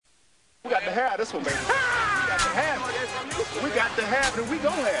We got to have this one, baby. We got to have it. We got to have it, and we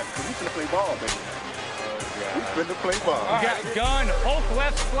gonna have it. Because we finna play ball, baby. We finna play ball. We got gun, Hulk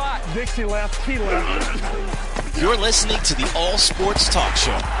left slot. Dixie left, T left. You're listening to the All Sports Talk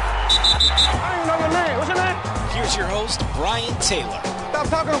Show. I don't even know your name. What's your name? Here's your host, Brian Taylor. Stop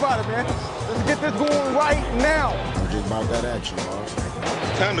talking about it, man. Let's get this going right now. I'm just about that action, boss.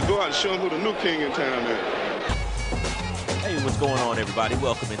 Time to go out and show them who the new king in town is. Hey, what's going on, everybody?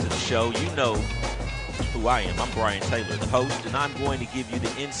 Welcome into the show. You know who I am. I'm Brian Taylor, the host, and I'm going to give you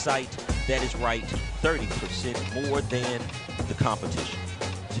the insight that is right 30% more than the competition.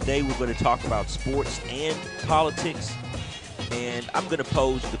 Today, we're going to talk about sports and politics, and I'm going to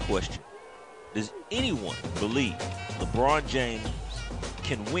pose the question. Does anyone believe LeBron James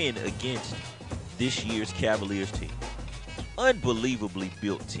can win against this year's Cavaliers team? Unbelievably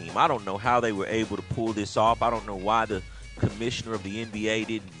built team. I don't know how they were able to pull this off. I don't know why the commissioner of the NBA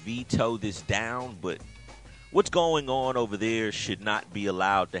didn't veto this down, but what's going on over there should not be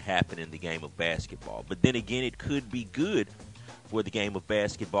allowed to happen in the game of basketball. But then again, it could be good for the game of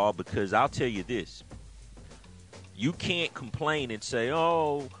basketball because I'll tell you this. You can't complain and say,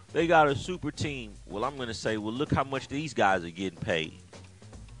 oh, they got a super team. Well, I'm going to say, well, look how much these guys are getting paid.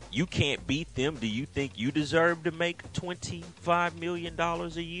 You can't beat them. Do you think you deserve to make $25 million a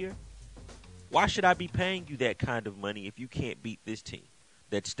year? Why should I be paying you that kind of money if you can't beat this team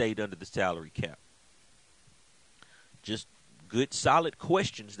that stayed under the salary cap? Just good, solid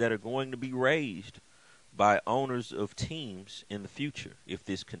questions that are going to be raised by owners of teams in the future if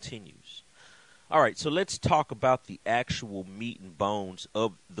this continues. All right, so let's talk about the actual meat and bones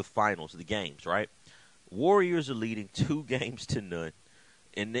of the finals, the games, right? Warriors are leading 2-0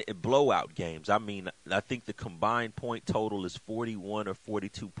 in the blowout games. I mean, I think the combined point total is 41 or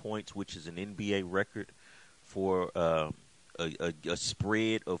 42 points, which is an NBA record for a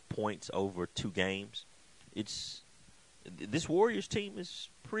spread of points over 2 games. This Warriors team is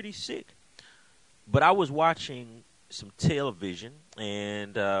pretty sick. But I was watching some television,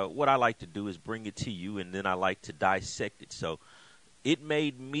 and what I like to do is bring it to you, and then I like to dissect it. So it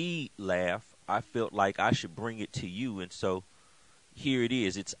made me laugh. I felt like I should bring it to you, and so here it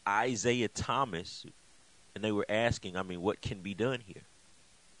is. It's Isaiah Thomas, and they were asking, what can be done here?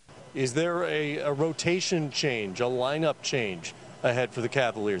 Is there a rotation change, a lineup change ahead for the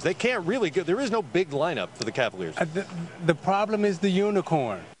Cavaliers? They can't really go. There is no big lineup for the Cavaliers. The problem is the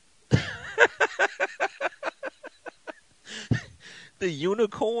unicorn. The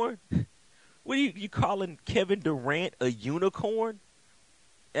unicorn? What are you calling Kevin Durant a unicorn?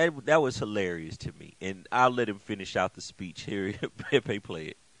 That was hilarious to me, and I'll let him finish out the speech here. Pepe, play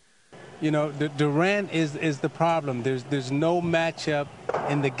it. You know, Durant is the problem. There's no matchup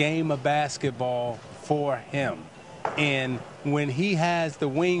in the game of basketball for him. And when he has the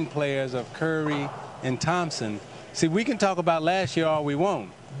wing players of Curry and Thompson, see, we can talk about last year all we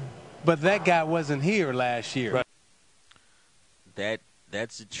want, but that guy wasn't here last year. Right.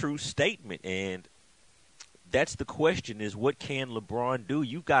 That's a true statement, and that's the question is what can LeBron do?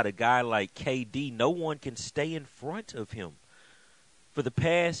 You've got a guy like KD. No one can stay in front of him. For the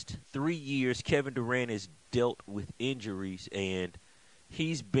past 3 years, Kevin Durant has dealt with injuries, and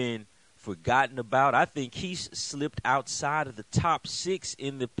he's been forgotten about. I think he's slipped outside of the top 6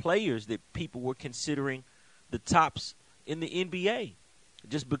 in the players that people were considering the tops in the NBA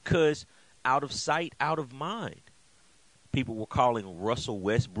just because out of sight, out of mind. People were calling Russell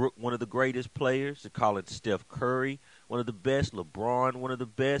Westbrook one of the greatest players. They're calling Steph Curry one of the best. LeBron one of the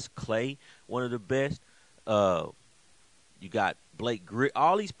best. Clay one of the best. You got Blake Griffin.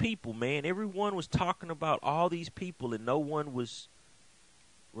 All these people, man. Everyone was talking about all these people, and no one was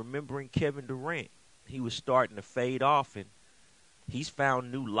remembering Kevin Durant. He was starting to fade off, and he's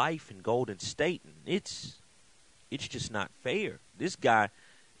found new life in Golden State. And it's just not fair. This guy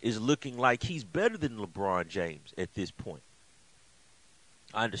is looking like he's better than LeBron James at this point.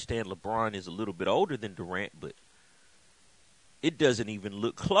 I understand LeBron is a little bit older than Durant, but it doesn't even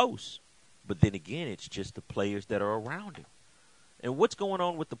look close. But then again, it's just the players that are around him. And what's going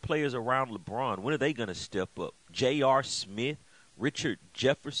on with the players around LeBron? When are they going to step up? J.R. Smith, Richard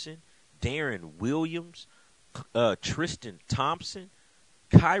Jefferson, Darren Williams, Tristan Thompson,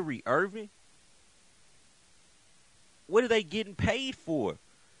 Kyrie Irving. What are they getting paid for?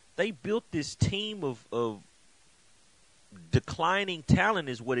 They built this team of declining talent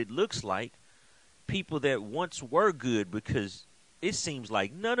is what it looks like. People that once were good because it seems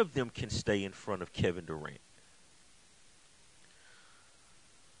like none of them can stay in front of Kevin Durant.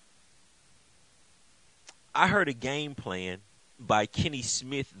 I heard a game plan by Kenny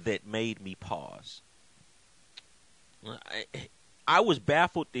Smith that made me pause. I was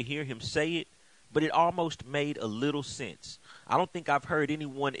baffled to hear him say it, but it almost made a little sense. I don't think I've heard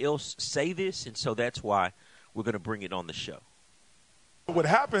anyone else say this, and so that's why we're going to bring it on the show. What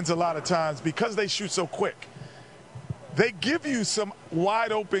happens a lot of times, because they shoot so quick, they give you some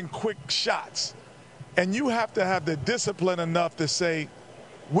wide open, quick shots. And you have to have the discipline enough to say,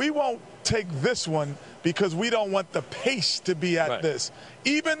 we won't take this one because we don't want the pace to be at this.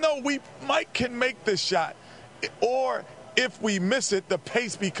 Even though we can make this shot, or if we miss it, the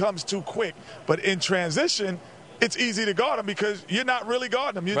pace becomes too quick. But in transition, it's easy to guard them because you're not really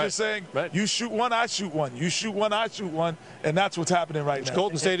guarding them. You're just saying, you shoot one, I shoot one. You shoot one, I shoot one. And that's what's happening right now.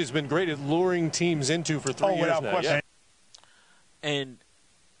 Golden State has been great at luring teams into for 3 years without now. question. And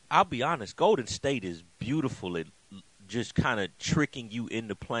I'll be honest, Golden State is beautiful at just kind of tricking you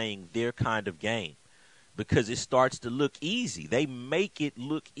into playing their kind of game because it starts to look easy. They make it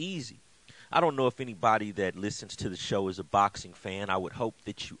look easy. I don't know if anybody that listens to the show is a boxing fan. I would hope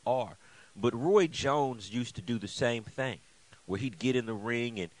that you are. But Roy Jones used to do the same thing, where he'd get in the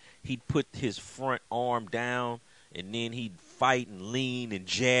ring and he'd put his front arm down, and then he'd fight and lean and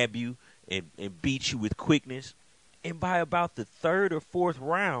jab you and beat you with quickness. And by about the third or fourth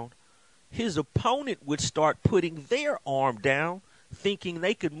round, his opponent would start putting their arm down, thinking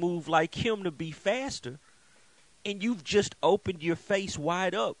they could move like him to be faster. And you've just opened your face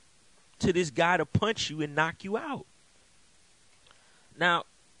wide up to this guy to punch you and knock you out. Now,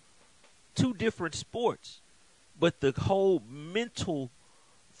 two different sports, but the whole mental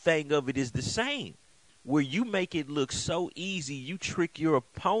thing of it is the same, where you make it look so easy, you trick your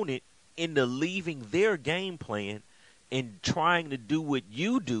opponent into leaving their game plan and trying to do what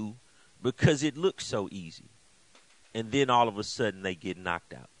you do because it looks so easy. And then all of a sudden they get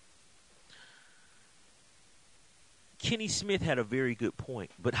knocked out. Kenny Smith had a very good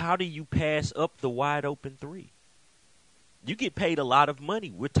point, but how do you pass up the wide open three? You get paid a lot of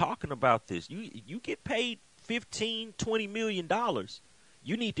money. We're talking about this. You get paid $15, $20 million.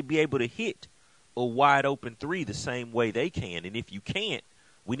 You need to be able to hit a wide open three the same way they can. And if you can't,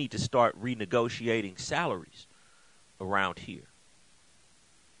 we need to start renegotiating salaries around here.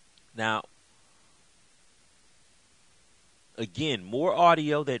 Now, again, more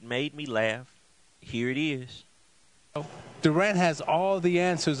audio that made me laugh. Here it is. Durant has all the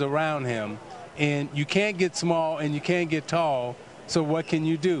answers around him, and you can't get small and you can't get tall, so what can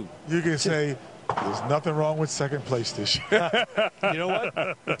you do? You can say, there's nothing wrong with second place this year. You know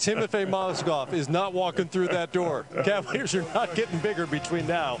what? Timothy Mozgov is not walking through that door. Cavaliers are not getting bigger between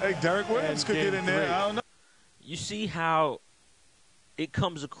now. Hey, Derek Williams could get in there. I don't know. You see how it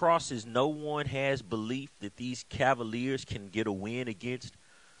comes across as no one has belief that these Cavaliers can get a win against,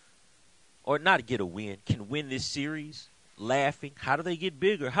 or not get a win, can win this series, laughing. How do they get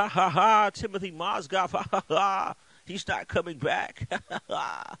bigger? Ha, ha, ha, Timothy Mozgov, ha, ha, ha. He's not coming back. Ha, ha,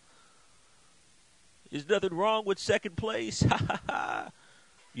 ha. There's nothing wrong with second place. Ha, ha, ha.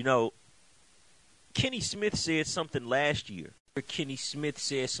 You know, Kenny Smith said something last year. Kenny Smith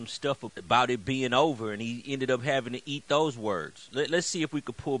said some stuff about it being over, and he ended up having to eat those words. Let's see if we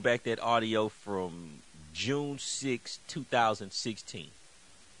could pull back that audio from June 6, 2016.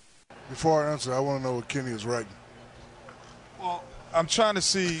 Before I answer, I want to know what Kenny is writing. Well, I'm trying to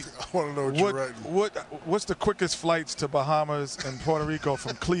see I want to know what you're writing. What's the quickest flights to Bahamas and Puerto Rico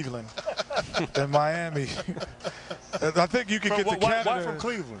from Cleveland and Miami. I think you could get to Canada. Why from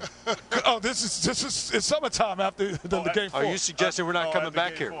Cleveland? Oh, this is it's summertime after the game 4. Are you suggesting we're not coming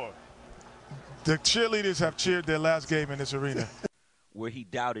back here? 4. The cheerleaders have cheered their last game in this arena. Where he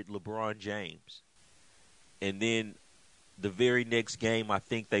doubted LeBron James. And then the very next game, I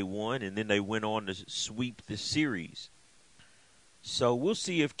think they won, and then they went on to sweep the series. So we'll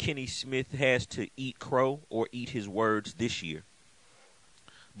see if Kenny Smith has to eat crow or eat his words this year.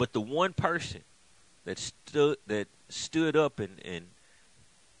 But the one person that stood up and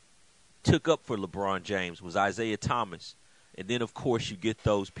took up for LeBron James was Isaiah Thomas. And then, of course, you get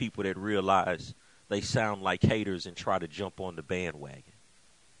those people that realize they sound like haters and try to jump on the bandwagon.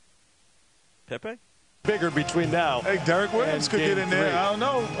 Pepe? Bigger between now. Hey, Derek Williams could get in there. 3. I don't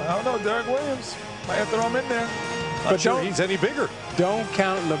know. Derek Williams. Might have to throw him in there. Not sure he's any bigger. Don't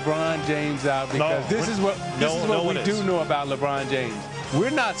count LeBron James out, because this is what we do know about LeBron James. We're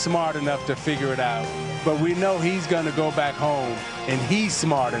not smart enough to figure it out, but we know he's going to go back home, and he's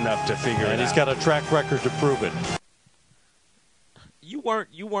smart enough to figure it out. And he's got a track record to prove it. You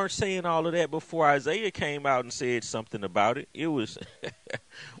weren't saying all of that before Isaiah came out and said something about it. It was,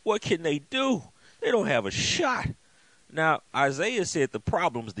 what can they do? They don't have a shot. Now, Isaiah said the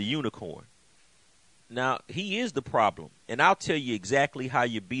problem's the unicorn. Now, he is the problem, and I'll tell you exactly how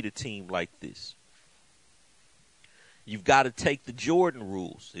you beat a team like this. You've got to take the Jordan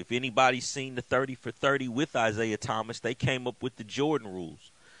rules. If anybody's seen the 30 for 30 with Isaiah Thomas, they came up with the Jordan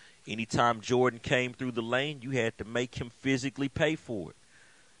rules. Anytime Jordan came through the lane, you had to make him physically pay for it.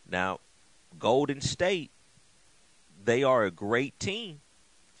 Now, Golden State, they are a great team,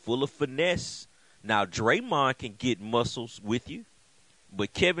 full of finesse. Now, Draymond can get muscles with you,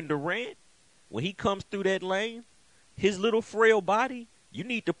 but Kevin Durant, when he comes through that lane, his little frail body, you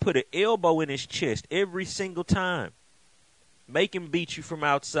need to put an elbow in his chest every single time. Make him beat you from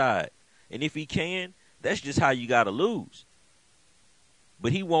outside. And if he can, that's just how you got to lose.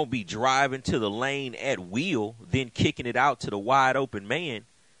 But he won't be driving to the lane at will, then kicking it out to the wide open man.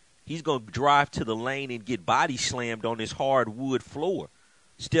 He's going to drive to the lane and get body slammed on this hard wood floor.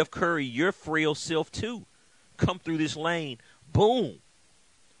 Steph Curry, your frail self too. Come through this lane, boom.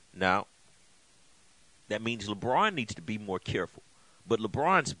 Now, that means LeBron needs to be more careful. But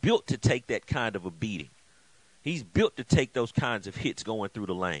LeBron's built to take that kind of a beating. He's built to take those kinds of hits going through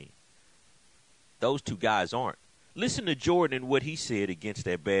the lane. Those two guys aren't. Listen to Jordan and what he said against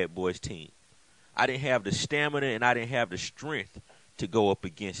that Bad Boys team. I didn't have the stamina and I didn't have the strength to go up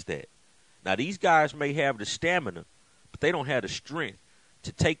against that. Now, these guys may have the stamina, but they don't have the strength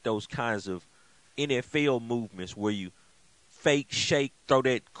to take those kinds of NFL movements where you fake, shake, throw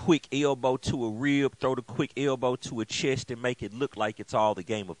that quick elbow to a rib, throw the quick elbow to a chest and make it look like it's all the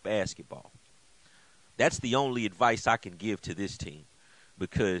game of basketball. That's the only advice I can give to this team,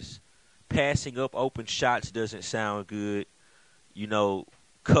 because passing up open shots doesn't sound good. You know,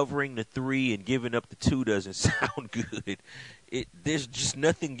 covering the 3 and giving up the 2 doesn't sound good. There's just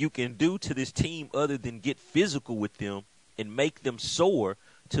nothing you can do to this team other than get physical with them and make them sore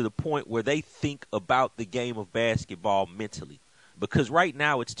to the point where they think about the game of basketball mentally. Because right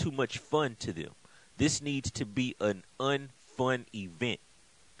now it's too much fun to them. This needs to be an unfun event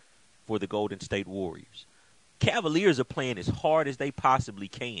for the Golden State Warriors. Cavaliers are playing as hard as they possibly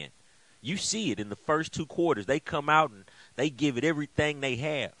can. You see it in the first 2 quarters. They come out and they give it everything they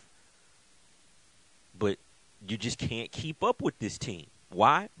have. But you just can't keep up with this team.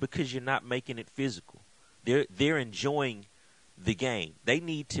 Why? Because you're not making it physical. They're enjoying the game. They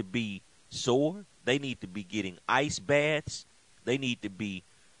need to be sore. They need to be getting ice baths. They need to be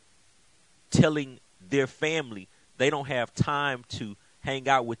telling their family they don't have time to hang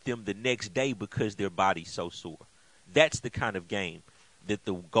out with them the next day because their body's so sore. That's the kind of game that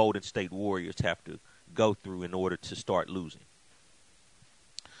the Golden State Warriors have to go through in order to start losing.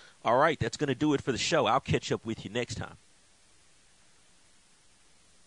 All right, that's going to do it for the show. I'll catch up with you next time.